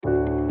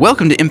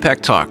Welcome to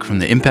Impact Talk from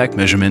the Impact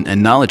Measurement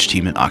and Knowledge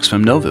team at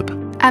Oxfam Novib.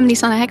 I'm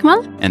Lisanne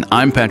Hekman. And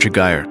I'm Patrick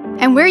Geyer.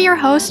 And we're your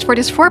hosts for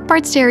this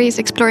 4-part series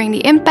exploring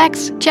the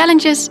impacts,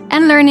 challenges,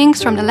 and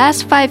learnings from the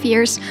last 5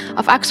 years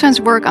of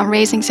Oxfam's work on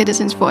raising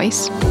citizens'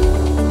 voice.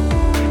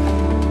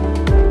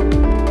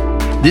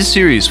 This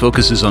series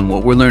focuses on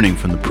what we're learning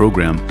from the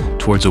program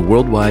towards a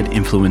worldwide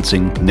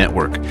influencing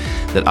network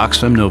that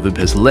Oxfam Novib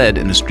has led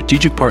in a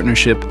strategic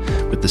partnership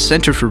with the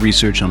Center for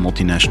Research on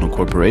Multinational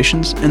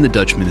Corporations and the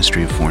Dutch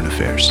Ministry of Foreign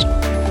Affairs.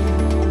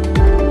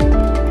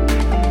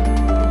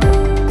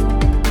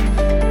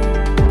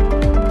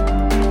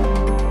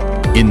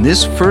 In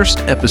this first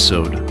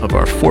episode of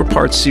our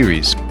 4-part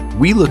series,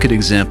 we look at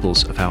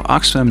examples of how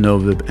Oxfam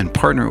Novib and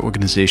partner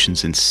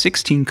organizations in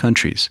 16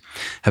 countries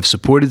have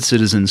supported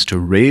citizens to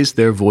raise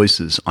their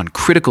voices on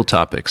critical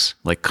topics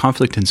like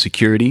conflict and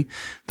security,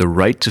 the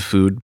right to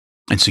food,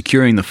 and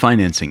securing the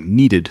financing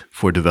needed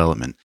for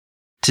development.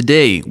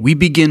 Today, we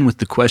begin with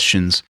the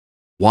questions: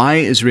 why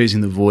is raising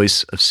the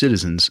voice of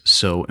citizens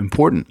so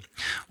important?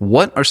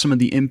 What are some of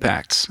the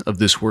impacts of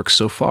this work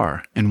so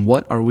far, and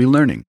what are we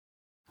learning?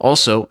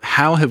 Also,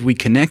 how have we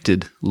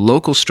connected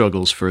local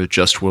struggles for a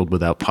just world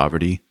without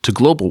poverty to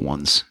global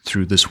ones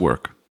through this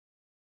work?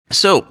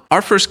 So,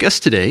 our first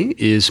guest today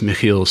is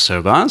Michiel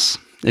Servaas,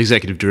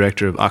 Executive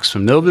Director of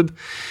Oxfam Novib.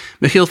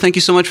 Michiel, thank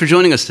you so much for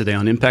joining us today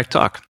on Impact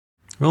Talk.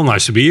 Well,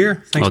 nice to be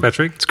here. Thanks,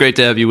 Patrick. It's great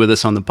to have you with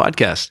us on the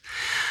podcast.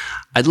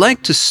 I'd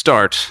like to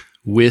start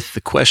with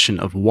the question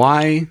of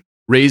why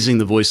raising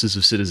the voices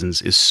of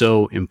citizens is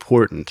so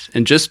important.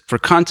 And just for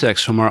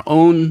context, from our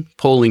own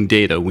polling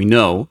data, we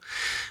know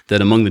that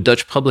among the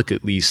Dutch public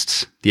at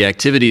least, the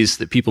activities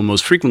that people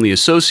most frequently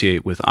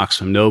associate with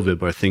Oxfam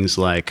Novib are things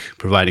like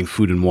providing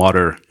food and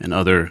water and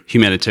other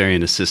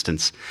humanitarian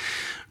assistance.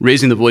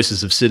 Raising the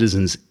voices of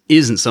citizens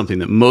isn't something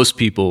that most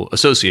people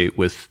associate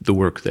with the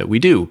work that we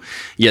do.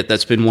 Yet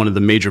that's been one of the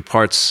major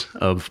parts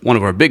of one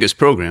of our biggest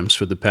programs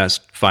for the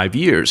past 5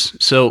 years.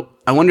 So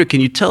I wonder,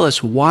 can you tell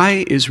us,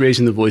 why is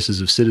raising the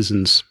voices of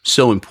citizens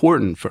so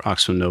important for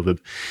Oxfam Novib,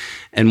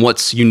 and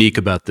what's unique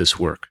about this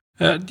work?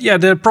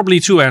 There are probably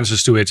two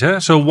answers to it.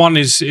 So one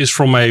is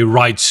from a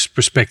rights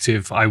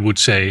perspective, I would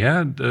say.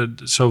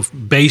 So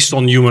based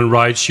on human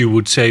rights, you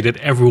would say that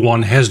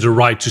everyone has the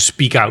right to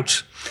speak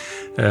out,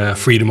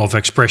 freedom of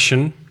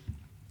expression.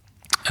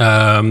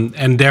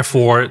 And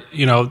therefore,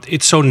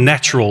 it's so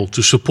natural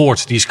to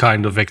support these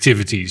kind of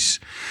activities.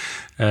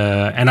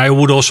 And I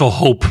would also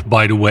hope,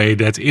 by the way,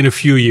 that in a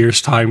few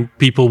years' time,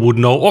 people would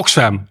know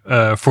Oxfam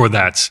for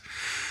that.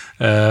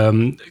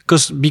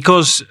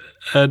 Because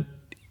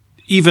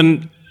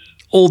even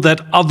all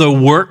that other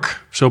work,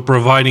 so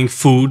providing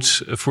food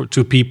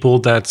to people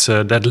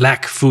that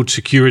lack food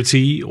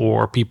security,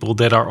 or people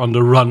that are on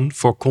the run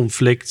for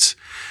conflict,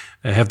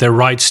 have their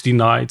rights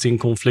denied in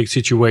conflict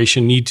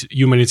situation, need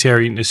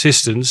humanitarian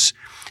assistance.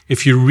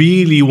 If you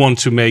really want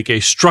to make a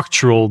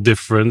structural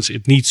difference,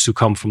 it needs to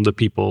come from the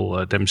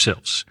people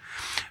themselves.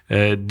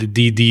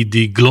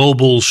 The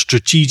global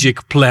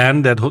strategic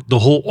plan that the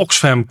whole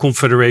Oxfam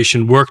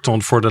Confederation worked on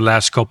for the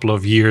last couple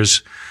of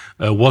years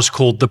was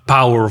called The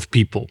Power of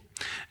People.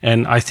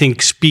 And I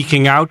think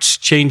speaking out,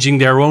 changing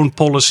their own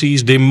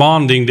policies,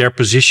 demanding their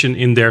position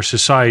in their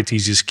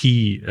societies is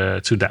key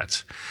to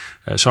that.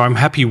 So I'm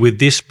happy with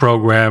this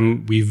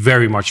program. We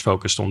very much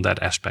focused on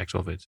that aspect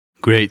of it.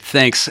 Great,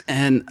 thanks.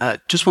 And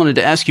just wanted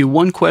to ask you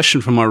one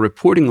question from our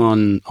reporting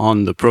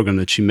on the program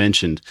that you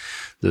mentioned,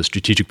 the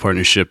strategic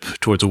partnership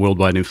towards a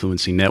worldwide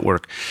influencing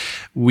network.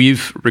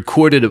 We've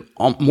recorded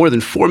more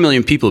than 4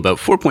 million people, about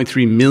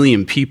 4.3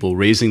 million people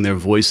raising their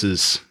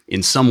voices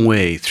in some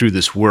way through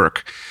this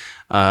work.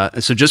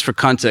 So just for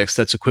context,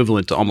 that's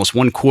equivalent to almost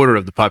 1/4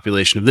 of the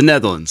population of the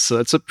Netherlands. So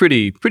that's a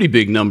pretty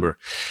big number.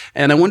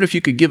 And I wonder if you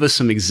could give us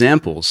some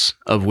examples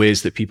of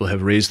ways that people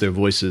have raised their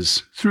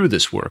voices through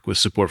this work with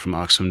support from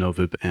Oxfam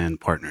Novib and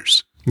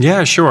partners.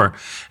 Yeah, sure.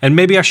 And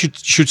maybe I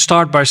should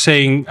start by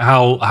saying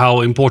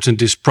how important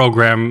this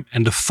program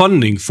and the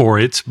funding for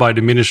it by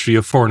the Ministry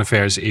of Foreign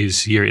Affairs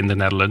is here in the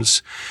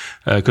Netherlands.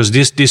 Because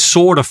this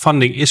sort of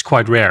funding is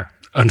quite rare,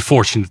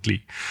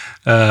 unfortunately.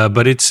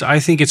 But I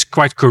think it's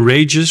quite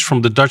courageous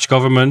from the Dutch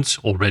government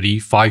already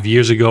 5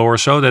 years ago or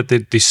so that they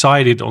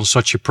decided on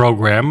such a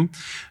program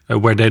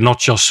where they not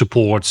just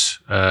support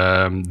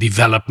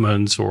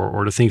development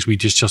or the things we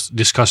just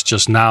discussed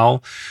just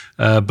now,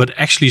 but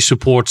actually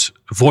support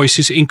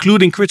voices,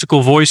 including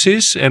critical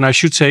voices. And I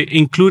should say,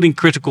 including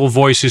critical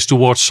voices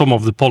towards some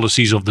of the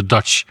policies of the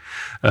Dutch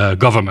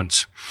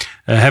government.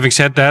 Having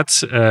said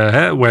that,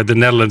 where the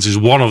Netherlands is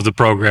one of the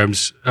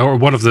programs, or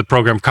one of the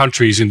program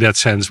countries in that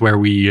sense where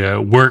we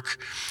work,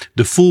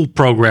 the full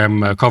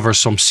program covers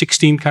some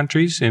 16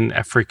 countries in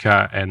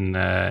Africa and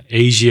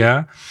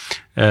Asia.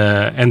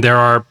 And there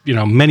are,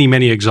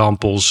 many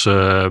examples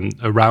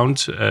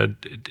around.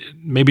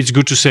 Maybe it's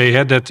good to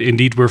say that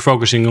indeed we're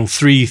focusing on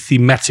 3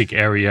 thematic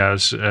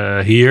areas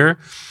here.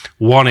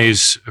 One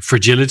is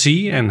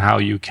fragility and how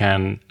you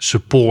can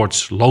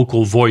support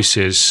local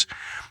voices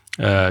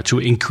to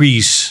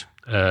increase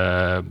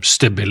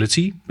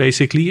stability,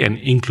 basically, and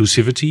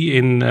inclusivity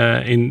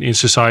in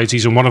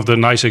societies. And one of the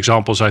nice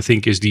examples, I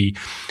think, is the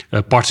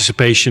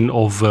participation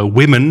of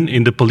women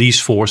in the police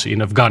force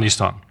in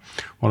Afghanistan.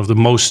 One of the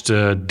most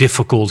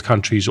difficult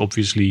countries,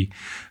 obviously,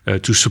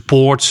 to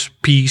support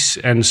peace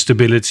and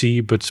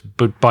stability. But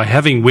by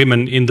having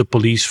women in the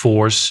police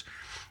force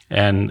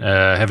and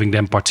having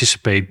them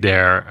participate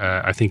there,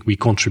 I think we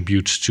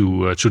contribute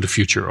to the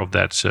future of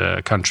that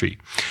country.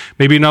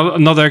 Maybe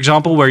another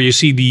example where you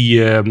see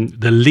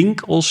the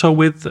link also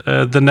with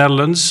the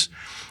Netherlands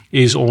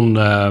is on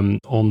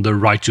the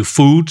right to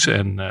food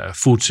and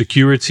food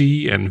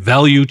security and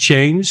value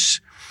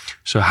chains.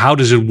 So how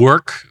does it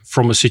work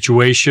from a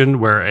situation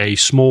where a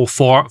small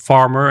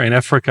farmer in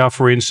Africa,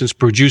 for instance,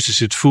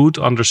 produces its food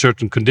under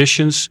certain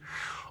conditions,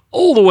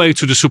 all the way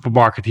to the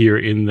supermarket here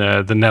in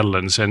the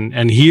Netherlands.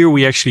 And here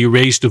we actually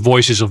raise the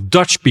voices of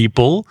Dutch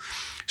people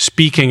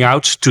speaking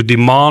out to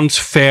demand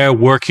fair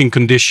working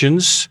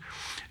conditions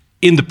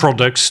in the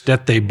products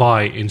that they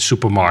buy in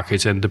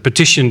supermarkets. And the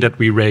petition that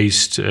we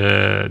raised,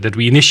 that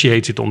we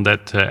initiated on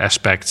that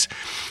aspect,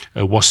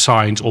 was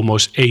signed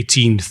almost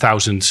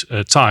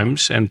 18,000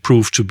 times and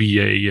proved to be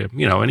an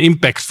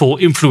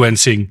impactful,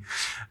 influencing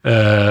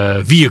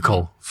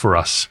vehicle for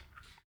us.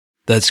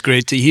 That's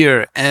great to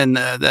hear. And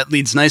that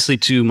leads nicely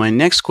to my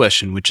next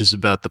question, which is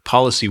about the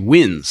policy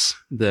wins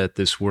that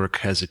this work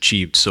has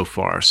achieved so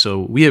far. So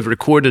we have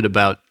recorded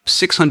about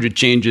 600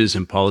 changes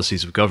in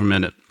policies of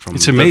government.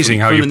 It's amazing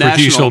how you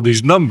produce all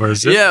these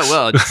numbers. Yeah,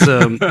 well,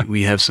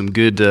 we have some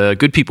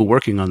good people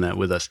working on that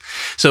with us.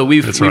 So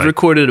we've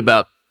recorded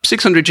about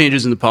 600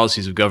 changes in the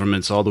policies of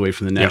governments, all the way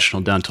from the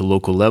national down to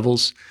local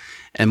levels,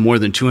 and more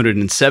than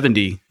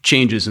 270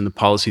 changes in the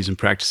policies and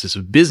practices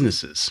of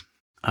businesses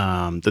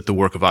that the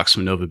work of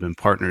Oxfam Novib and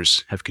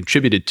partners have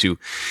contributed to.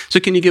 So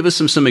can you give us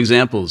some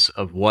examples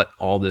of what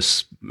all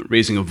this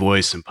raising of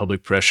voice and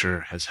public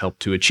pressure has helped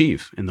to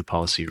achieve in the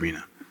policy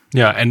arena?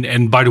 Yeah,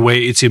 and by the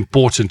way, it's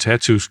important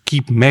to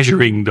keep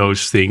measuring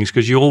those things,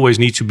 because you always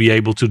need to be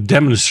able to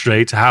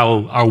demonstrate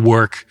how our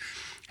work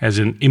has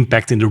an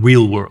impact in the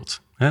real world,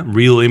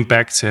 real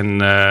impact. And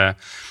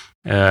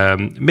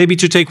maybe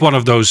to take one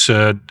of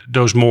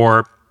those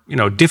more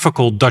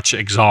difficult Dutch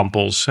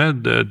examples,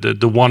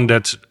 the one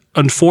that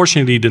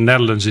unfortunately the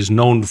Netherlands is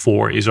known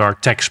for is our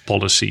tax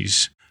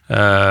policies.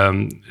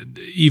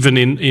 Even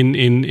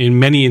in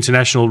many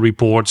international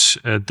reports,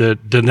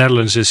 the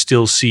Netherlands is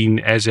still seen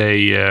as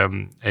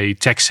a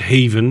tax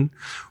haven,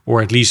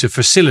 or at least a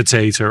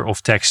facilitator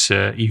of tax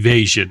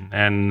evasion,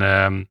 and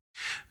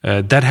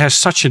that has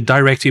such a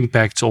direct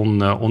impact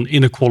on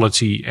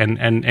inequality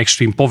and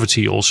extreme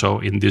poverty also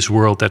in this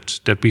world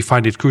that we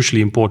find it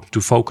crucially important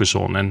to focus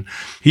on. And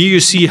here you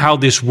see how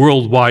this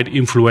worldwide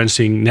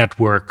influencing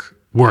network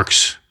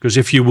works, because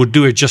if you would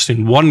do it just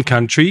in one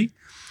country,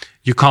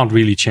 you can't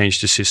really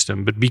change the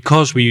system. But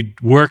because we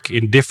work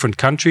in different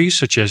countries,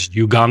 such as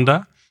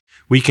Uganda,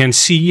 we can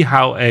see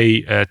how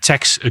a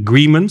tax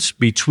agreement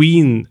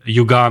between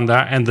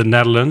Uganda and the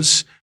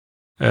Netherlands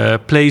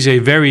plays a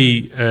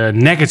very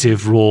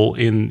negative role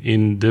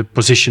in the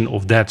position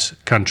of that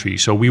country.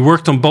 So we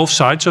worked on both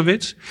sides of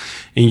it.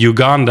 In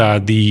Uganda,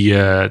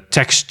 the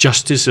Tax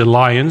Justice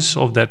Alliance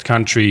of that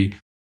country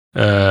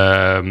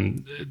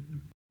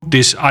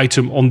this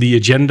item on the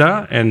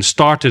agenda and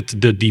started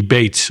the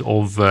debate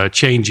of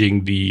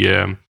changing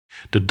the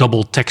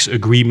double tax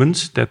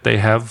agreement that they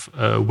have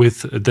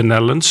with the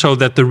Netherlands, so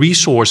that the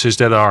resources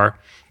that are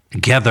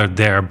gathered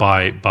there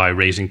by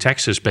raising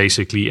taxes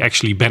basically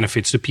actually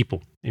benefits the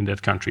people in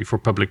that country for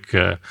public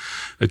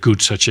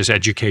goods such as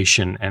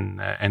education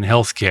and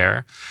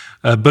healthcare.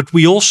 But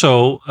we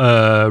also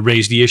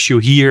raise the issue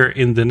here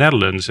in the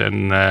Netherlands,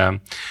 and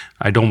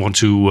I don't want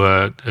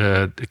to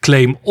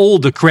claim all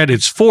the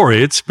credits for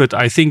it, but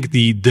I think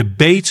the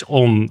debate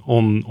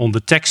on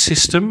the tax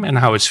system and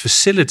how it's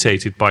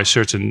facilitated by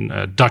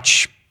certain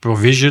Dutch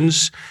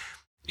provisions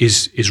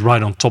is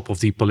right on top of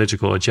the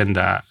political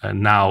agenda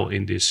now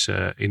in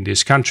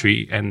this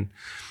country, and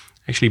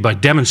actually by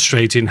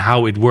demonstrating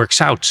how it works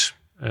out,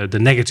 the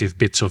negative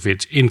bits of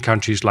it in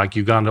countries like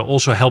Uganda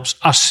also helps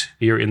us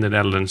here in the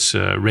Netherlands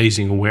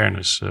raising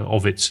awareness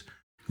of it.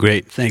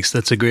 Great, thanks.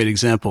 That's a great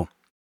example.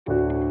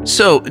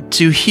 So,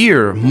 to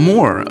hear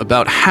more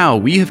about how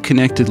we have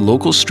connected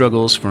local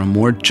struggles for a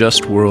more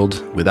just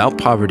world without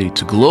poverty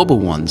to global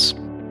ones,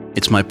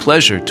 it's my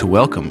pleasure to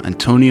welcome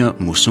Antonia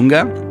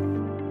Musunga,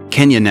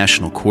 Kenya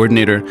National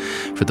Coordinator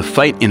for the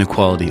Fight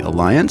Inequality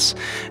Alliance,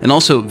 and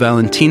also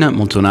Valentina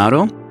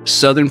Montonaro,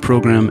 Southern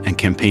Program and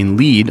Campaign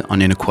Lead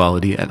on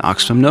Inequality at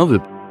Oxfam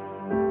Novib.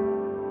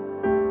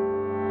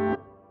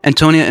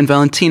 Antonia and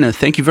Valentina,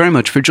 thank you very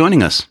much for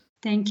joining us.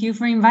 Thank you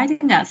for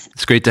inviting us.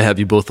 It's great to have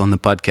you both on the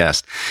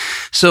podcast.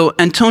 So,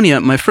 Antonia,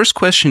 my first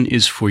question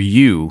is for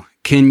you.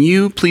 Can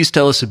you please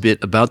tell us a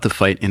bit about the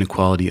Fight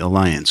Inequality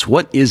Alliance?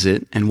 What is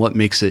it and what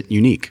makes it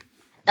unique?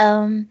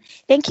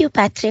 Thank you,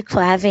 Patrick,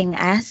 for having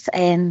us,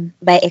 and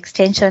by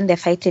extension, the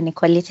Fight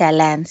Inequality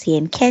Alliance here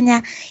in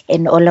Kenya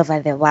and all over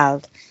the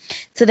world.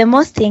 So the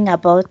most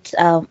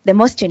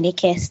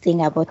uniquest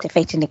thing about the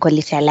Fight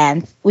Inequality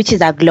Alliance, which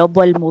is a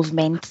global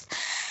movement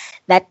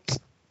that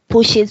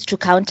pushes to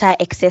counter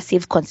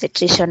excessive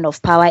concentration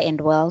of power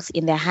and wealth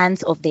in the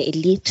hands of the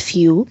elite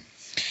few,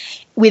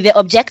 with the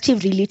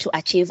objective really to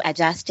achieve a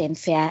just and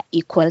fair,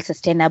 equal,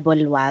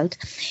 sustainable world,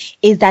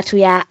 is that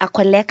we are a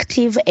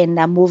collective and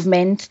a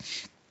movement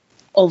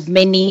of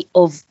many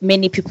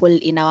people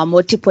in our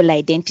multiple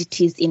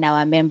identities in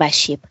our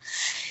membership.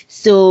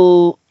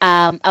 So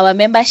our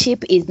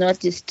membership is not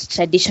just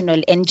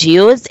traditional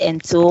NGOs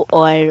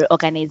or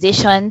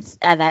organizations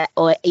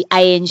or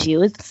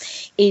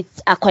INGOs.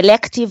 It's a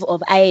collective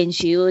of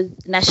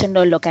INGOs,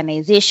 national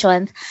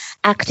organizations,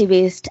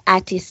 activists,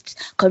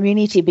 artists,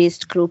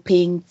 community-based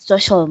groupings,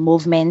 social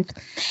movements.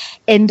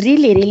 And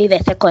really,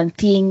 the second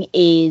thing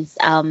is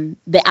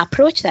the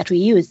approach that we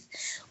use,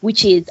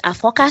 which is a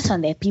focus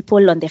on the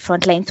people on the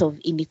front lines of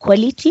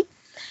inequality,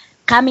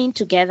 coming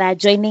together,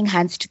 joining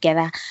hands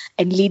together,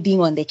 and leading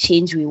on the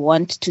change we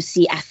want to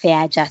see a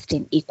fair, just,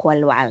 and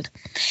equal world.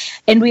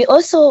 And we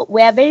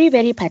are very,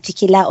 very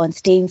particular on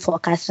staying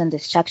focused on the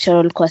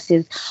structural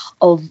causes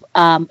of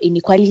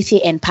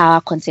inequality and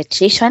power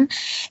concentration.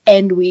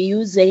 And we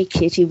use very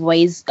creative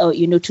ways,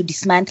 to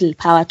dismantle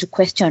power, to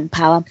question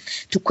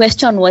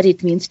what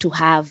it means to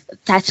have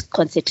such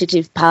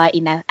concentrative power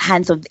in the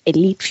hands of the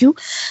elite few,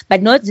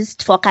 but not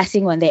just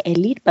focusing on the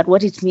elite, but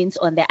what it means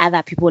on the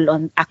other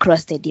people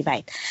across the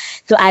divide.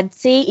 So I'd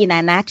say in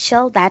a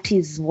nutshell, that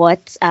is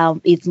what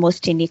is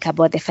most unique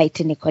about the Fight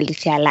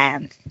Inequality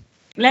Alliance.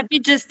 Let me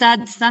just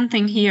add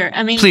something here.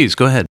 I mean, please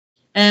go ahead.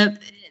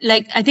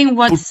 I think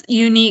what's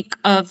unique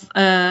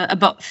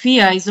about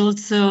FIA is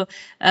also,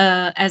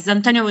 as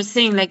Antonio was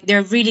saying,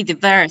 they're really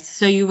diverse.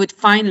 So you would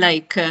find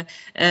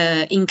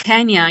in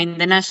Kenya, in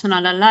the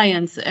National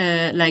Alliance,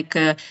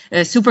 a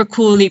super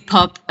cool hip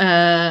hop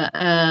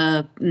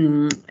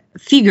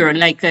figure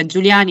like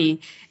Giuliani.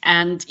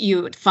 And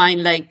you would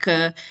find a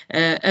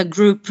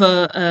group,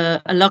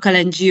 a local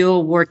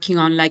NGO working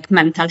on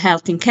mental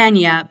health in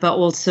Kenya, but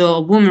also a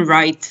women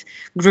rights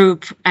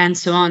group and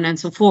so on and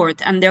so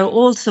forth. And they're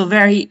also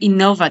very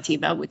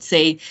innovative, I would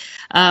say.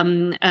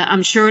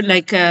 I'm sure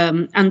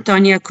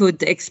Antonia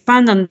could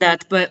expand on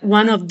that, but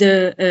one of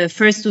the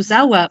first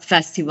Usawa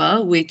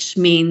festival, which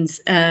means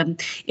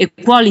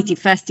Equality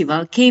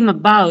Festival, came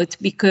about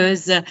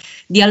because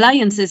the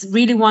alliances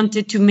really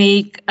wanted to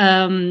make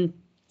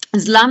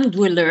slum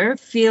dweller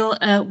feel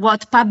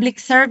what public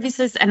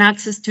services and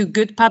access to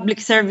good public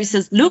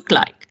services look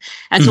like.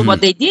 And so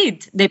what they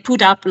did, they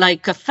put up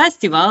a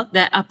festival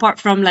that, apart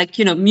from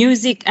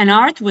music and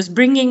art, was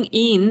bringing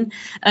in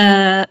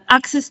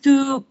access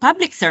to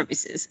public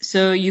services.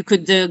 So you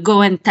could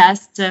go and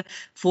test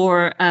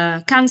for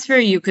cancer.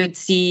 You could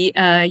see,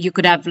 you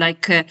could have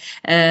a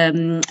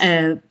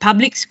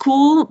public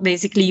school.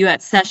 Basically, you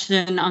had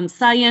session on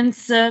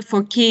science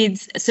for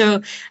kids.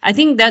 So I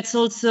think that's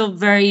also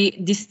very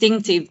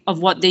distinctive of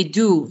what they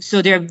do.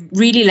 So they're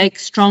really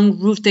strong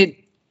rooted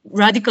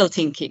radical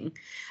thinking.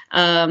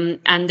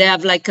 And they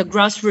have a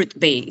grassroots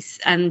base,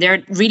 and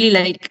they're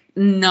really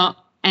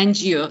not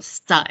NGO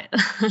style.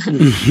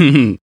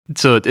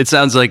 So it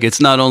sounds like it's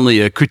not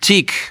only a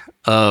critique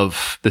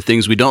of the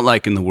things we don't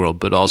like in the world,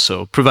 but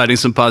also providing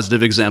some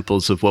positive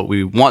examples of what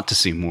we want to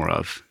see more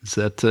of.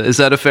 Is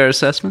that a fair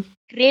assessment?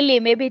 Really,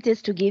 maybe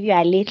just to give you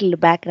a little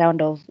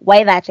background of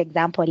why that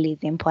example is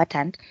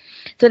important.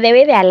 So the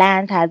way the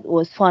Alliance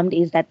was formed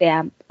is that they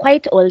are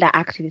quite older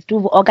activists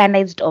who've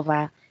organized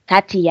over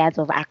 30 years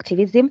of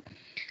activism.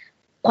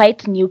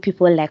 Quite new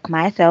people like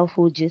myself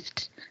who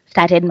just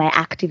started my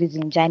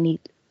activism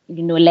journey,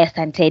 less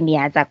than 10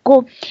 years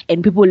ago,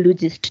 and people who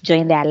just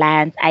joined the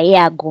Alliance a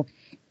year ago.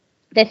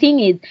 The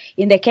thing is,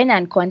 in the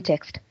Kenyan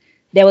context,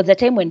 there was a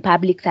time when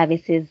public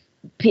services,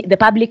 the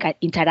public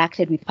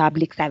interacted with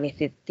public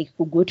services. They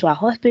could go to a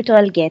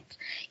hospital, get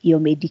your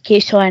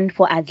medication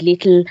for as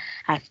little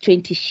as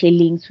 20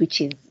 shillings,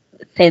 which is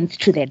cents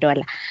to the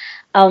dollar.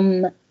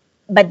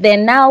 But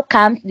then now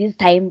comes this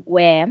time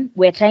where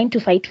we're trying to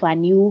fight for a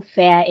new,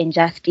 fair and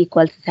just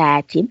equal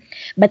society.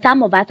 But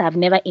some of us have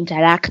never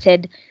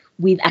interacted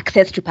with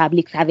access to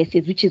public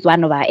services, which is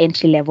one of our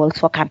entry levels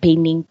for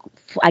campaigning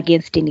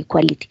against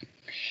inequality.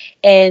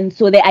 And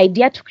so the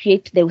idea to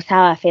create the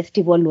Usawa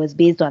Festival was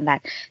based on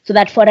that. So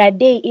that for a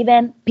day,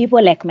 even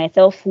people like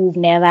myself who've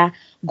never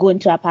gone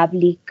to a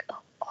public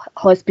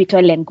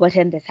hospital and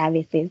gotten the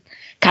services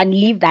can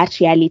live that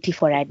reality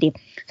for a day.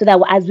 So that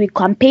as we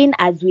campaign,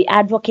 as we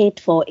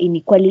advocate for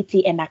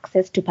inequality and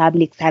access to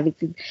public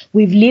services,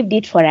 we've lived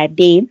it for a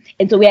day.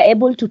 And so we are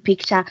able to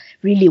picture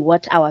really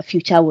what our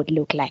future would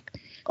look like.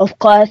 Of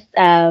course,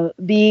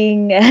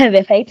 being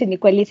the Fight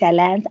Inequality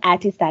Alliance,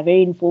 artists are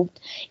very involved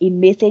in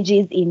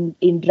messages, in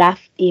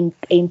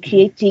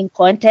creating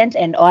content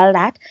and all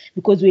that,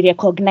 because we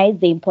recognize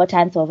the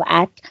importance of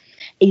art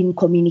in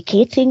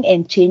communicating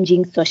and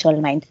changing social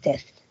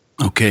mindsets.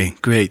 Okay,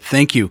 great.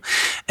 Thank you.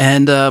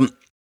 And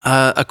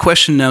A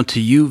question now to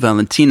you,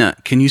 Valentina.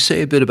 Can you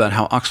say a bit about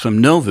how Oxfam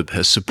Novib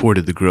has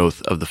supported the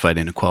growth of the Fight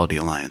Inequality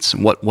Alliance,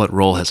 and what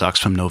role has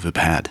Oxfam Novib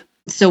had?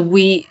 So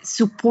we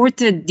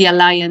supported the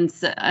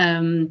alliance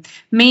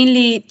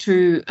mainly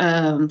through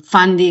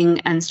funding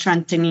and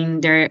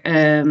strengthening their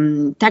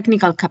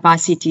technical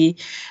capacity,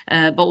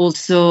 but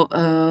also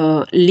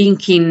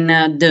linking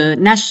the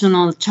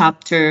national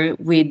chapter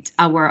with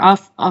our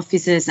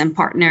offices and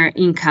partner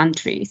in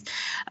countries,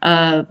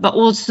 but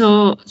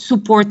also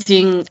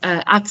supporting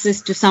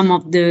access to some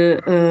of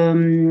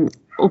the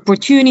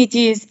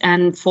opportunities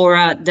and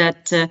fora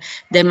that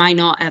they might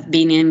not have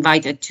been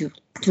invited to.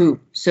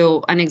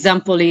 So an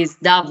example is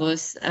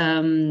Davos,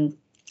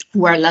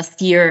 where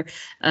last year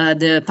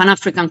the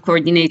Pan-African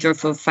coordinator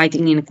for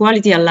Fighting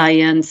Inequality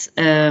Alliance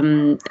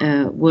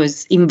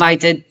was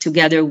invited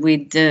together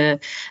with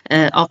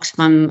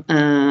Oxfam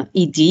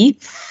ED,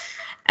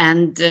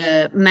 and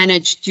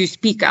managed to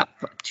speak up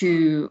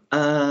to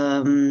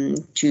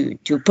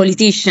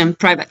politicians,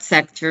 private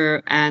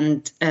sector,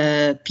 and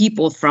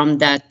people from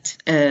that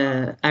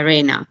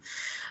arena.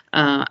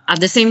 At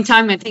the same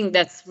time, I think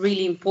that's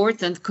really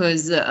important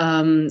because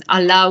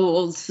allow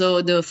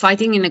also the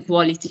fighting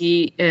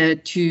inequality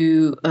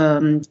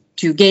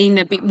to gain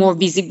a bit more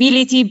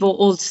visibility, but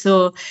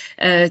also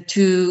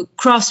to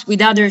cross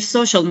with other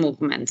social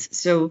movements.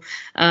 So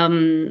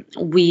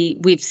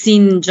we've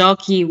seen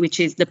Jockey, which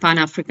is the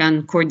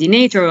Pan-African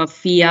coordinator of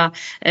FIA,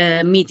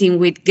 meeting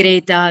with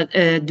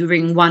Greta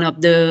during one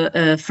of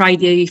the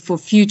Friday for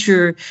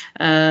Future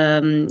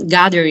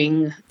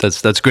gathering.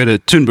 That's Greta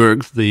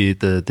Thunberg,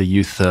 the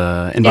youth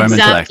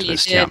environmental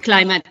activist, the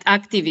climate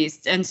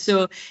activist. And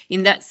so,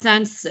 in that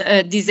sense,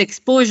 this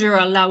exposure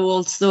allow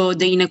also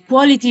the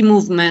inequality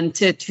movement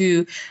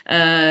to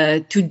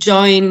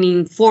join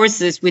in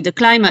forces with the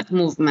climate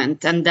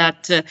movement, and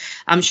that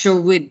I'm sure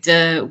will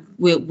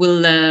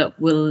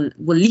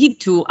lead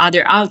to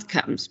other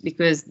outcomes,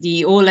 because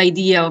the whole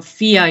idea of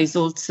FIA is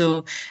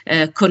also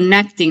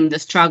connecting the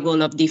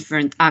struggle of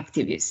different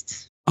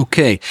activists.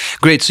 Okay,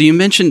 great. So you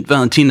mentioned,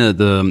 Valentina,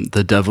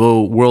 the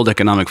Davos World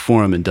Economic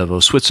Forum in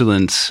Davos,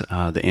 Switzerland,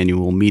 the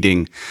annual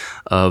meeting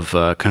of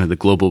kind of the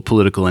global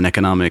political and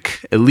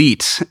economic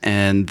elite,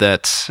 and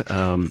that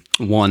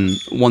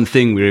one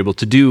thing we were able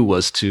to do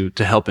was to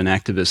help an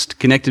activist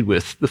connected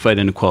with the Fight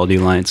Inequality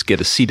Alliance get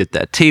a seat at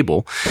that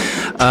table.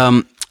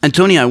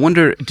 Antonia, I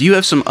wonder, do you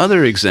have some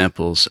other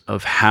examples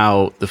of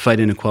how the Fight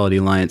Inequality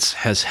Alliance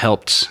has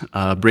helped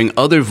bring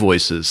other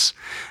voices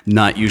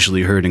not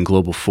usually heard in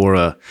global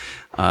fora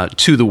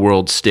to the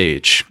world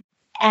stage?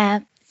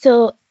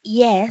 So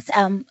yes,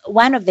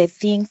 one of the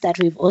things that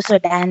we've also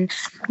done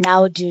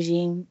now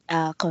during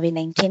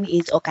COVID-19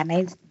 is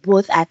organize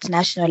both at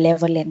national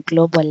level and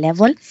global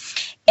level.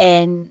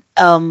 And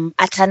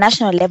at a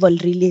national level,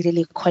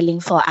 really calling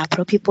for a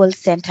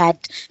pro-people-centered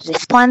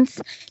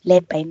response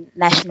led by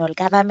national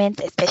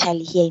government,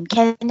 especially here in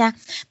Kenya,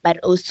 but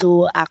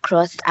also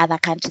across other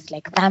countries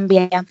like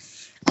Zambia,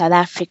 South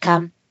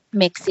Africa,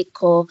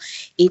 Mexico,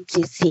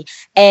 etc.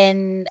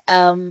 And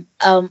at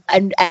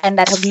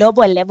a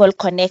global level,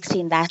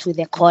 connecting that with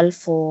a call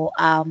for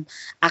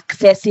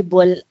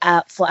accessible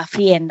for a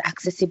free and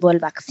accessible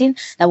vaccine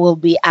that will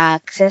be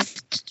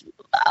accessed.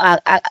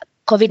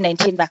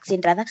 COVID-19 vaccine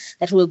rather,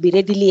 that will be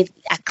readily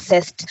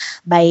accessed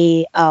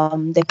by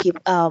the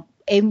people,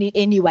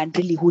 anyone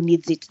really who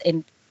needs it,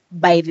 and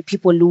by the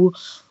people who.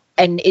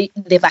 And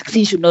the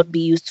vaccine should not be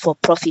used for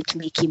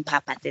profit-making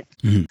purposes.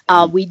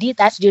 Mm-hmm. We did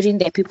that during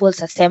the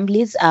People's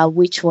Assemblies,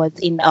 which was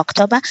in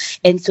October.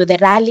 And so the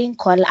rallying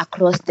call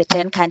across the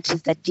 10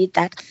 countries that did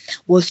that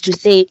was to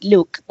say,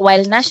 look,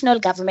 while national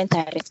governments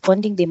are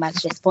responding, they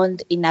must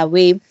respond in a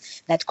way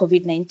that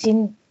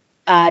COVID-19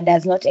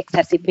 does not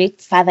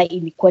exacerbate further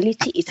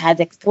inequality. It has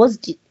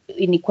exposed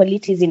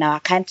inequalities in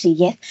our country,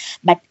 yes,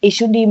 but it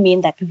shouldn't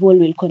mean that people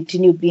will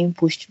continue being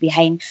pushed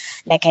behind,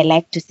 like I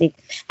like to say.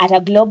 At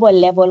a global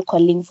level,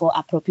 calling for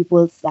a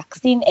pro-people's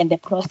vaccine and the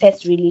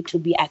process really to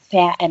be as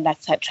fair and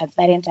as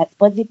transparent as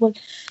possible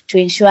to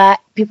ensure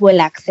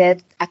people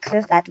access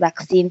that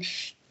vaccine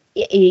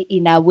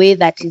in a way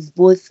that is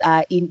both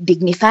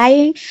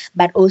dignifying,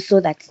 but also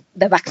that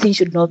the vaccine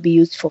should not be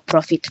used for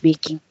profit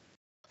making.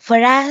 For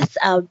us,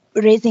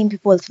 raising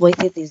people's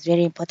voices is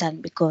very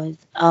important because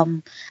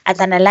as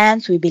an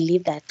alliance, we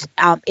believe that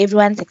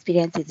everyone's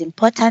experience is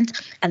important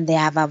and they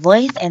have a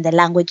voice and the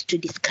language to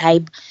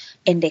describe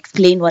and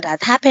explain what has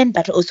happened,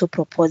 but also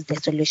propose the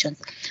solutions.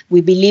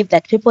 We believe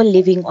that people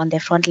living on the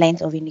front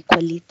lines of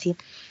inequality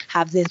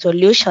have the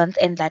solutions,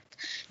 and that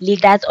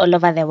leaders all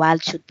over the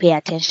world should pay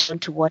attention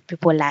to what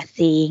people are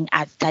saying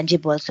as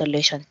tangible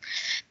solutions.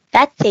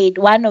 That said,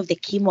 one of the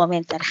key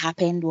moments that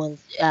happened was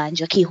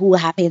Njoki, who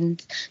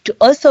happened to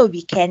also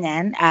be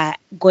Kenyan,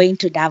 going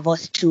to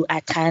Davos to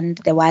attend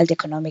the World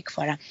Economic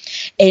Forum.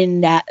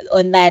 And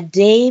on that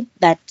day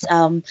that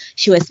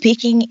she was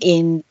speaking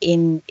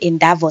in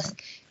Davos,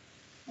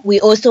 we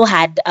also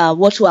had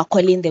what we are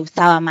calling the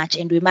Usawa March,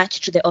 and we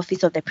marched to the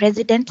office of the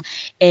president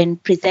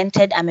and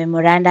presented a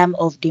memorandum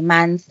of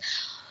demands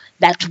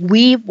that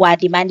we were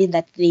demanding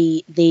that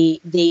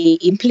they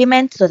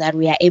implement so that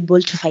we are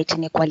able to fight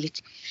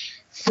inequality.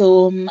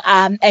 So,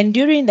 and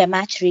during the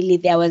march, really,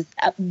 there was,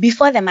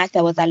 before the march,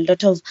 there was a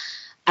lot of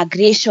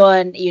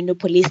aggression,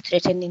 police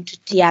threatening to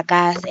tear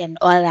gas and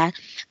all that.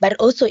 But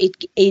also,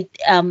 the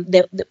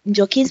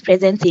Njoki's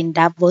presence in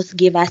Davos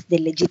gave us the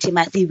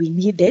legitimacy we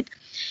needed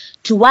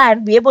to,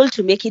 one, be able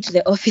to make it to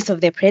the office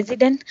of the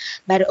president,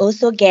 but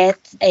also get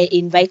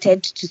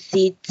invited to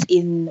sit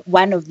in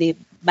one of the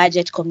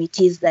budget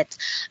committees that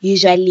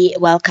usually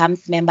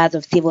welcomes members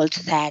of civil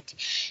society.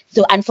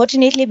 So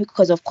unfortunately,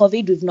 because of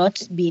COVID, we've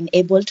not been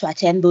able to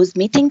attend those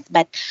meetings,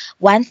 but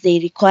once they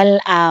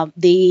recall,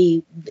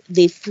 they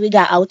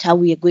figure out how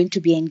we are going to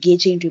be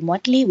engaging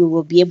remotely, we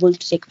will be able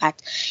to take part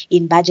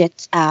in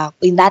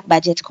that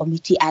budget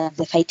committee as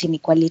the Fight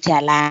Inequality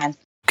Alliance.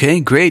 Okay,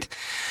 great.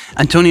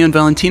 Antonia and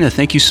Valentina,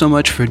 thank you so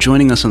much for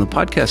joining us on the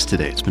podcast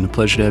today. It's been a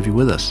pleasure to have you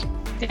with us.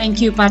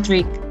 Thank you,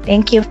 Patrick.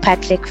 Thank you,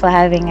 Patrick, for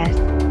having us.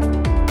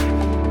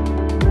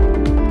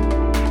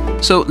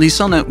 So,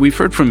 Lisanna, we've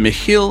heard from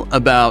Michiel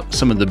about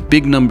some of the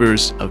big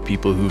numbers of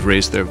people who've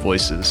raised their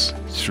voices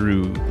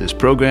through this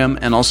program,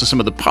 and also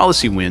some of the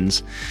policy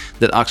wins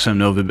that Oxfam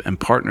Novib and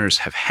partners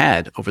have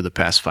had over the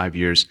past 5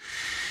 years.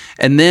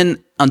 And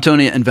then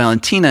Antonia and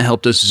Valentina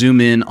helped us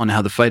zoom in on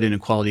how the Fight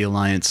Inequality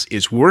Alliance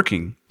is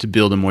working to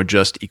build a more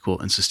just,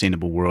 equal, and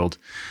sustainable world,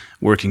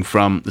 working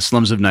from the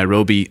slums of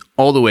Nairobi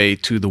all the way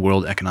to the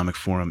World Economic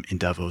Forum in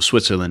Davos,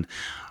 Switzerland.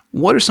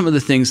 What are some of the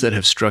things that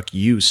have struck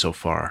you so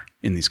far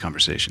in these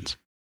conversations?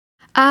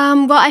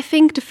 Well, I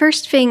think the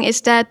first thing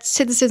is that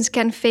citizens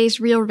can face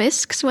real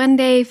risks when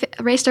they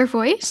raise their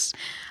voice.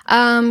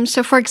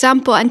 So, for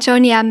example,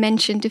 Antonia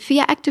mentioned the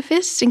FIA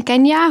activists in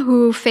Kenya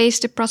who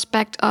faced the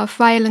prospect of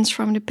violence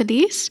from the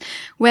police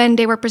when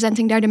they were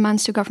presenting their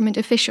demands to government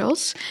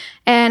officials.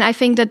 And I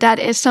think that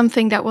is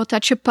something that we'll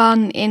touch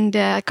upon in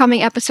the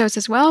coming episodes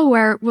as well,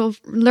 where we'll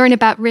learn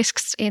about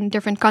risks in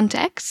different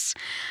contexts.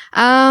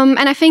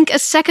 And I think a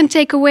second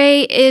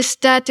takeaway is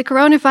that the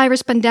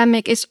coronavirus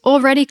pandemic is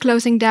already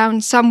closing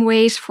down some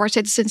ways for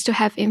citizens to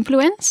have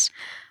influence.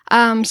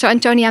 So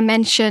Antonia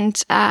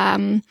mentioned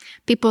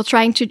people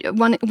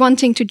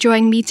wanting to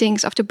join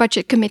meetings of the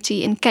budget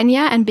committee in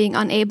Kenya and being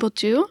unable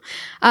to.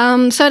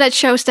 So that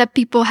shows that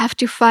people have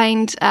to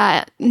find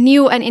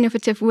new and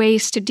innovative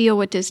ways to deal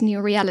with this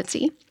new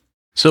reality.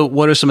 So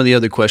what are some of the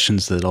other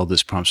questions that all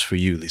this prompts for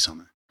you,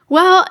 Lisanna?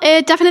 Well,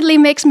 it definitely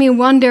makes me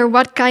wonder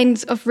what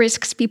kinds of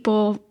risks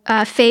people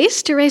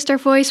face to raise their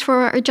voice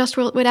for a just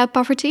world without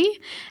poverty.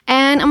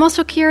 And I'm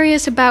also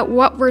curious about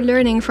what we're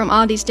learning from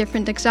all these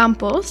different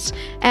examples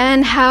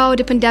and how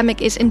the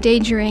pandemic is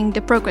endangering the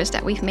progress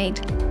that we've made.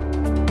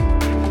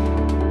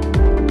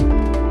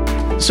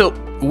 So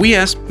we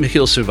asked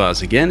Michiel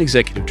Servaas again,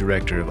 Executive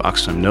Director of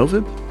Oxfam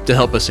Novib, to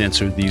help us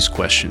answer these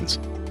questions.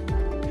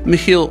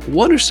 Michiel,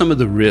 what are some of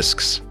the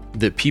risks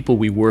that people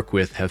we work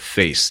with have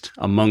faced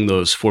among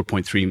those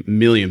 4.3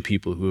 million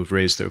people who have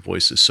raised their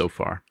voices so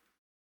far?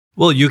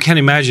 Well, you can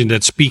imagine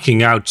that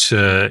speaking out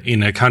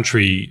in a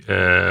country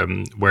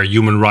where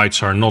human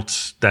rights are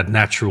not that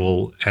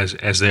natural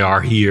as they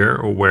are here,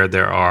 or where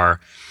there are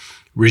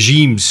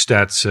regimes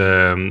that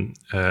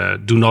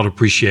do not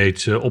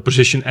appreciate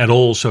opposition at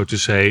all, so to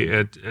say,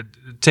 it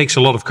takes a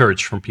lot of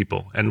courage from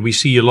people. And we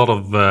see a lot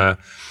of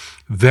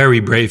very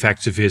brave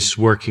activists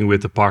working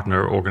with the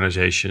partner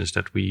organizations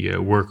that we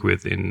work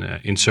with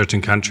in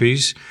certain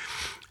countries.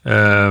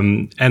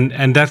 And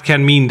that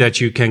can mean that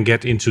you can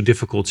get into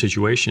difficult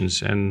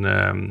situations.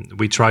 And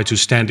we try to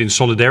stand in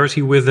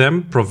solidarity with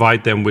them,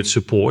 provide them with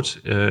support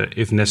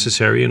if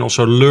necessary, and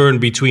also learn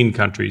between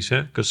countries.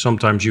 Because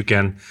sometimes you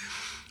can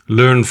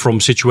learn from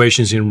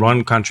situations in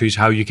one country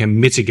how you can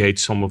mitigate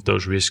some of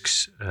those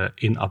risks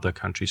in other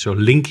countries. So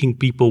linking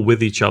people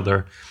with each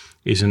other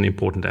is an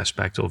important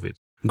aspect of it.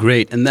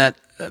 Great. And that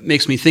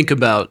makes me think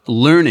about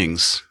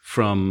learnings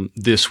from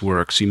this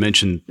work. So you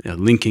mentioned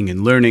linking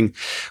and learning.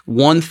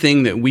 One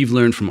thing that we've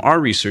learned from our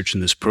research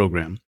in this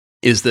program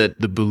is that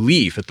the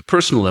belief at the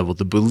personal level,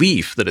 the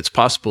belief that it's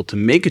possible to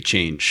make a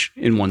change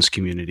in one's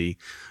community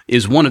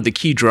is one of the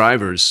key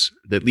drivers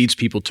that leads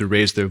people to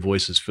raise their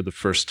voices for the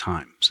first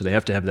time. So they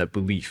have to have that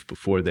belief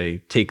before they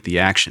take the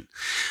action.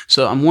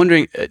 So I'm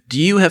wondering, do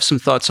you have some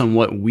thoughts on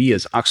what we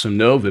as Oxfam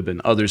Novib and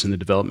others in the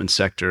development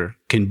sector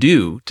can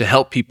do to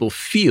help people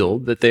feel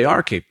that they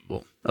are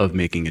capable of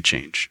making a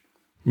change?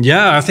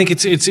 Yeah, I think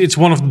it's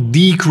one of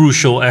the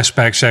crucial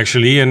aspects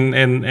actually,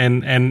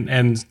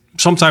 and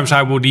sometimes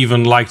I would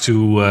even like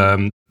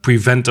to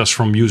prevent us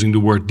from using the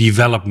word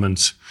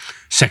development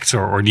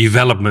sector or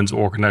development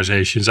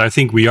organizations. I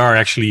think we are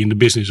actually in the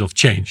business of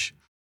change.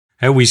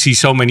 And we see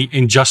so many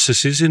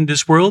injustices in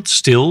this world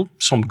still,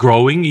 some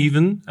growing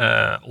even,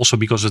 also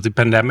because of the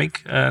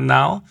pandemic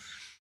now.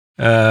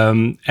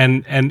 And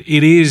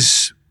it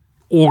is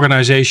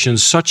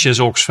organizations such as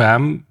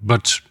Oxfam,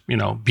 but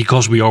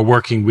because we are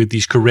working with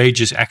these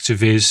courageous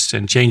activists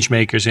and change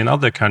makers in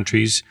other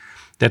countries,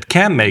 that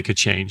can make a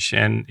change.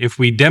 And if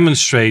we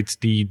demonstrate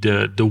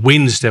the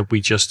wins that we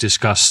just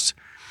discussed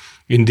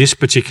in this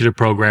particular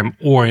program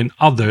or in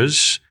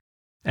others,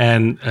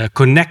 and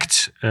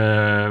connect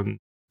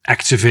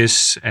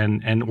activists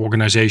and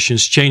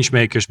organizations, change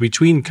makers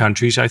between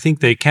countries, I think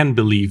they can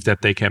believe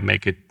that they can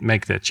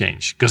make that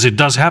change, because it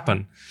does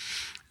happen.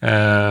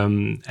 I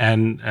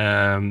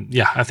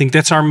think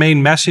that's our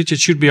main message. It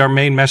should be our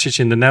main message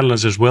in the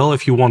Netherlands as well.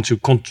 If you want to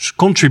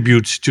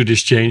contribute to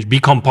this change,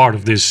 become part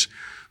of this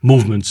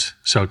movement,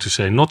 so to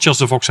say. Not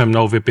just of Oxfam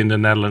Novib in the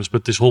Netherlands,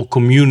 but this whole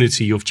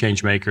community of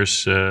change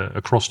makers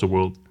across the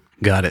world.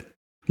 Got it.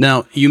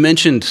 Now, you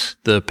mentioned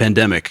the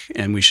pandemic,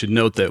 and we should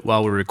note that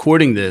while we're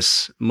recording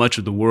this, much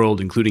of the world,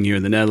 including here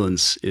in the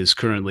Netherlands, is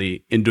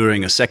currently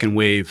enduring a second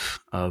wave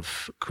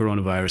of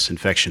coronavirus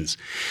infections.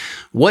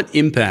 What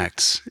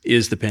impacts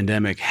is the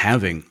pandemic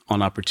having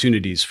on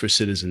opportunities for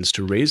citizens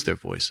to raise their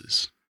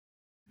voices?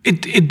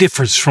 It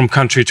differs from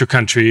country to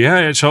country.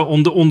 Yeah? So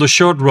on the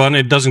short run,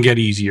 it doesn't get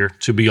easier,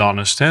 to be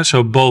honest.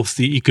 So both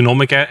the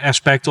economic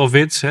aspect of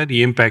it,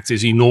 the impact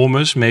is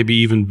enormous, maybe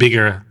even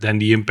bigger than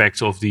the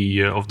impact of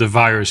the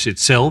virus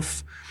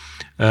itself.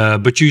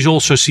 But you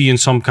also see in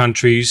some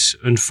countries,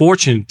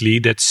 unfortunately,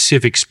 that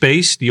civic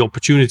space, the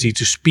opportunity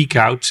to speak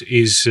out,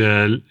 is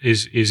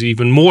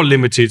even more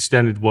limited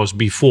than it was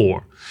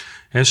before.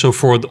 And so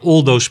for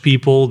all those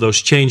people,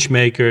 those change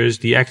makers,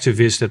 the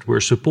activists that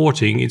we're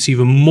supporting, it's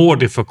even more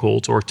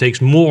difficult, or it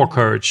takes more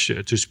courage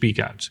to speak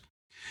out.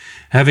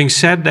 Having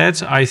said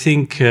that, I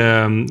think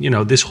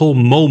this whole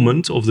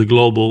moment of the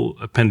global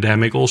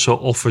pandemic also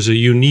offers a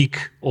unique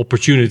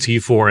opportunity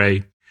for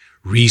a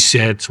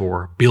reset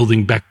or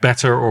building back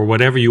better, or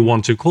whatever you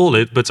want to call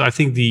it. But I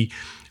think the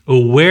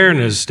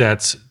awareness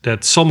that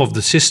some of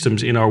the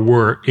systems in our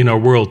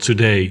world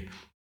today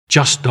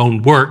just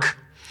don't work,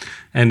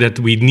 and that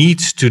we need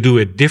to do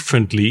it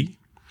differently,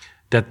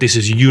 that this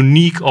is a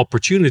unique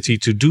opportunity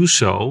to do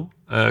so,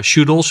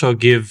 should also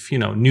give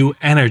new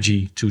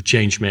energy to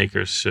change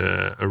makers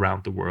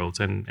around the world.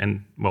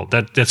 And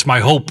that's my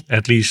hope,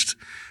 at least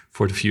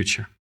for the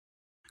future.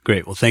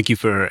 Great. Well, thank you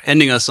for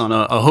ending us on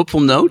a hopeful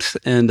note.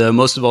 And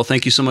most of all,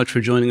 thank you so much for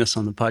joining us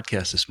on the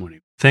podcast this morning.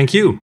 Thank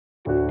you.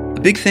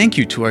 A big thank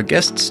you to our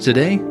guests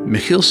today,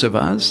 Michiel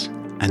Servaas,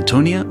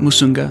 Antonia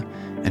Musunga,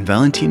 and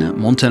Valentina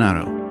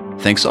Montanaro.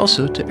 Thanks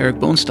also to Eric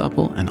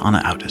Boonstapel and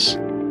Anna Oudis.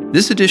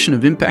 This edition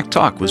of Impact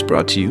Talk was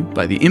brought to you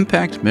by the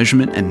Impact,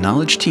 Measurement, and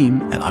Knowledge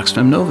team at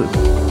Oxfam Novib.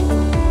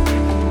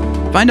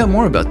 Find out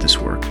more about this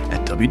work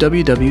at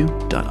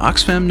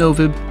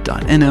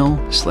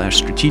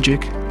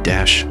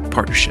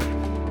www.oxfamnovib.nl/strategic-partnership.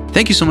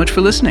 Thank you so much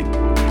for listening.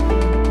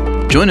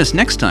 Join us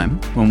next time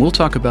when we'll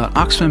talk about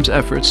Oxfam's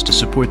efforts to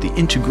support the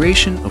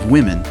integration of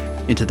women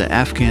into the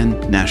Afghan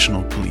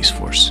National Police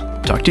Force.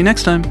 Talk to you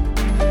next time.